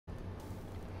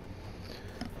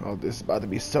Oh, this is about to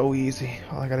be so easy.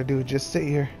 All I gotta do is just sit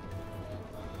here.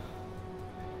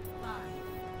 5,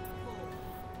 4,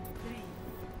 3,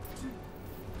 2,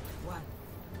 1.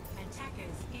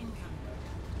 Attackers incoming.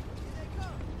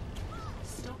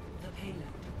 Stop the payload.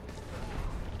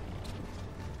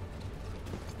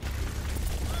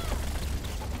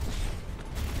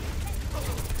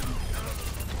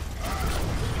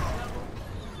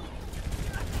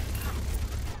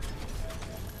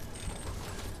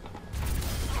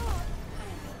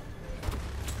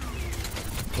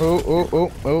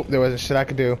 Oh, there wasn't shit I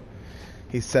could do.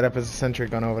 He set up his sentry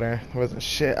gun over there. There wasn't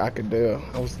shit I could do.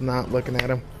 I was not looking at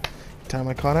him. The time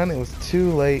I caught on, it was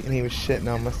too late and he was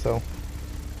shitting on myself.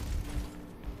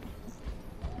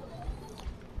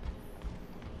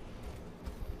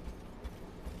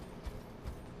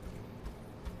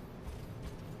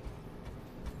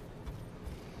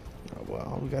 Oh,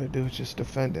 well, all we gotta do is just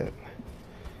defend it.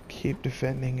 Keep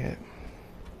defending it.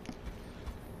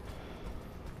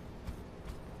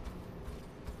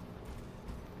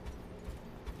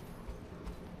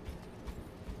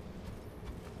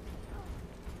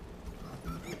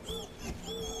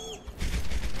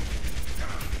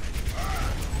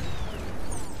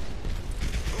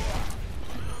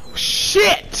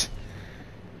 Shit!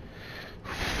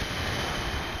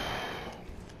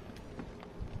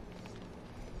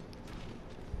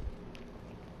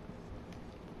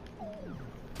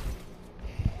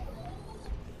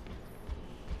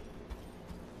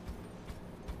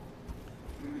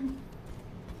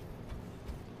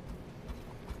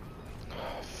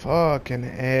 Fucking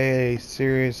A,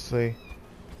 seriously.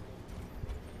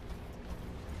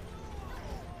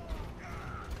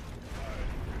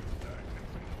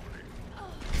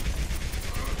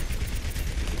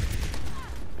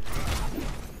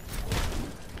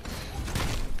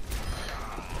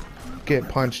 Get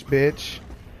punched, bitch.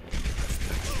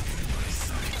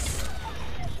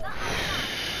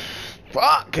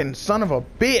 Fucking son of a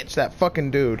bitch, that fucking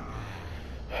dude.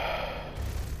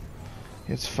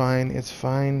 It's fine, it's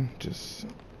fine. Just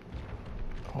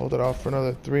hold it off for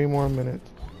another 3 more minutes.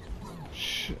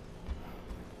 Shit.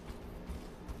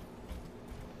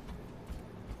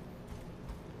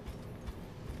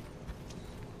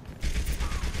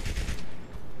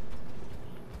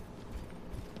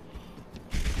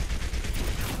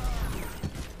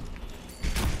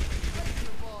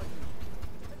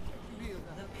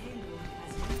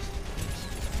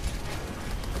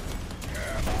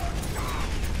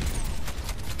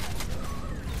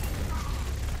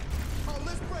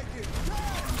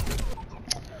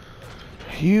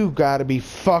 You gotta be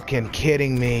fucking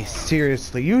kidding me.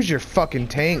 Seriously, use your fucking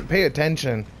tank. Pay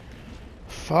attention.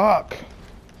 Fuck.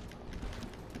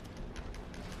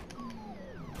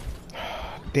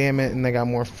 Damn it, and they got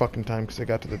more fucking time because they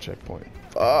got to the checkpoint.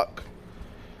 Fuck.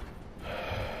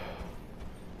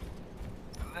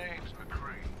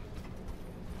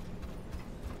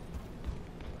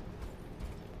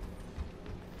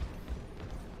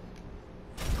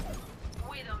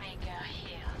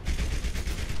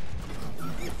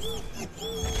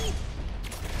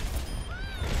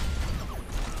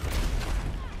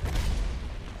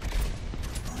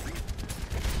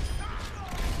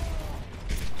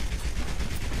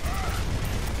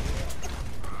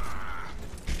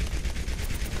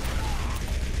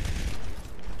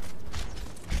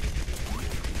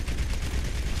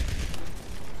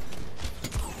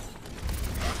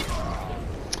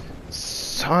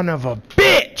 Son of a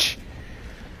bitch!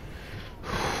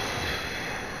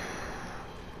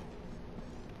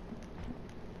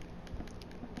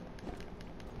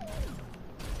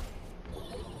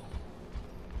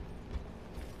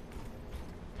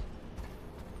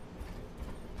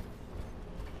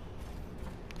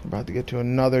 About to get to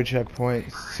another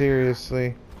checkpoint.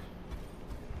 Seriously.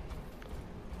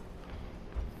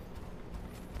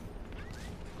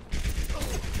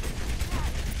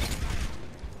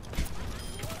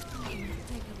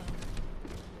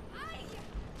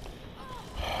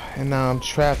 And now I'm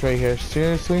trapped right here.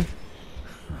 Seriously?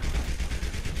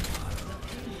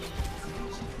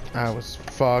 I was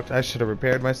fucked. I should have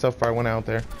repaired myself before I went out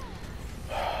there.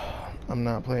 I'm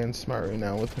not playing smart right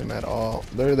now with him at all.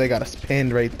 They got us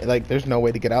pinned right. Like, there's no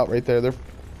way to get out right there. They're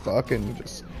fucking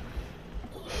just.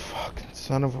 Fucking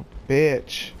son of a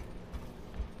bitch.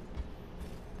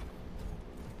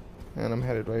 And I'm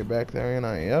headed right back there,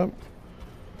 and yep.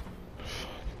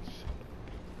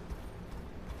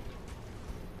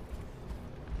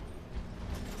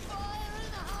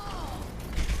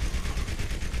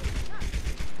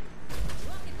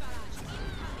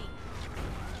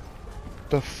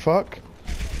 The fuck?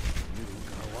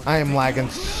 I am lagging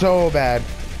so bad.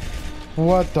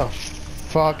 What the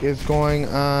fuck is going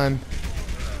on?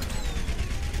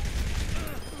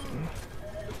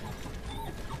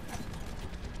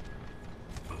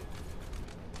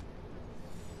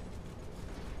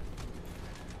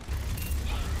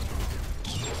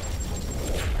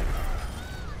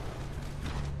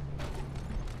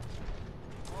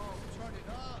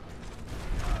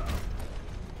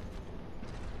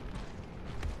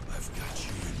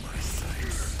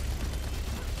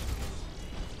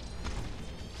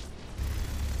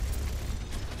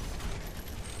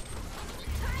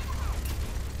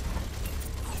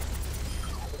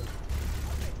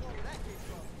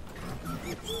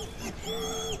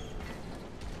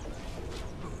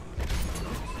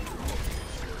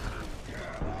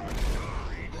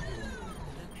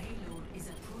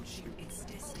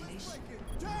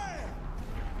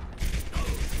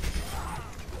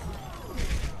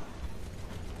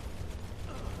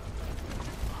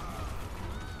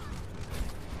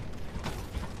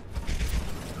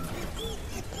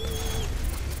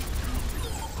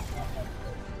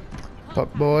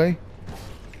 Fuck boy.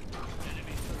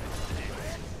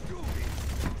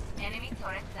 Enemy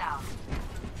turret down.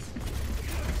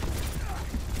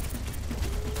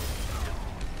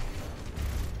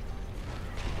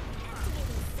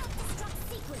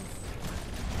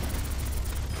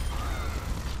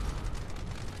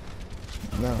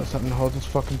 No, it's something to hold this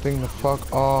fucking thing the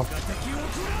fuck off.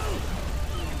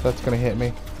 That's gonna hit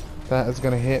me. That is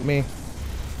gonna hit me.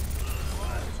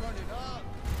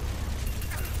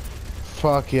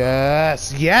 Fuck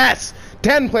yes. Yes!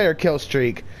 10-player kill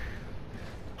streak.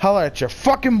 Holla at your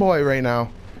fucking boy right now.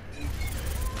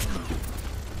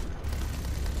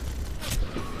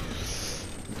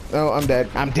 Oh, I'm dead.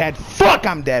 I'm dead. Fuck,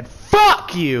 I'm dead.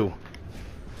 Fuck you!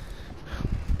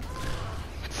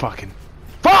 Fucking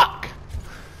fuck!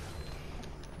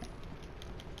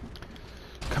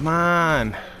 Come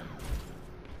on.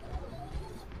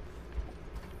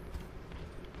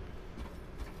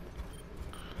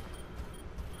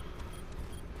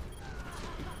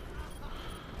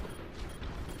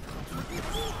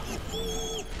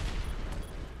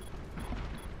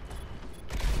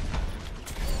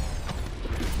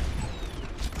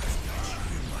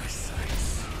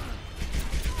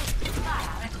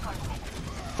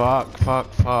 Fuck,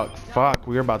 fuck, fuck, fuck.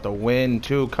 We're about to win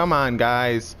too. Come on,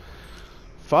 guys.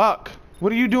 Fuck.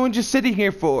 What are you doing just sitting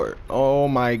here for? Oh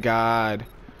my god.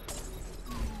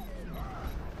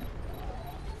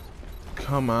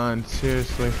 Come on,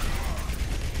 seriously.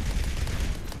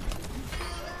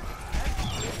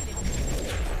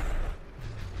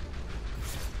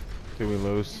 Did we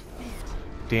lose?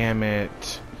 Damn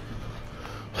it.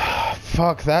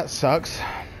 Fuck, that sucks.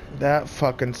 That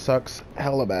fucking sucks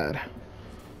hella bad.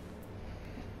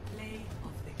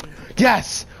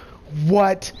 Yes!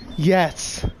 What?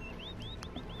 Yes!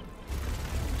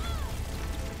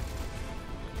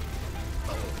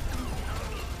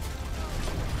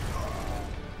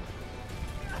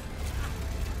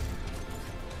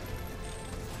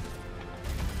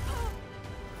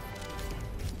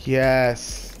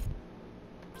 Yes!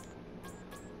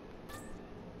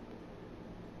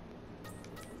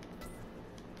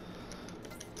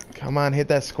 Come on, hit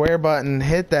that square button.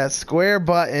 Hit that square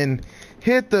button.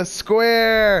 Hit the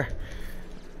square!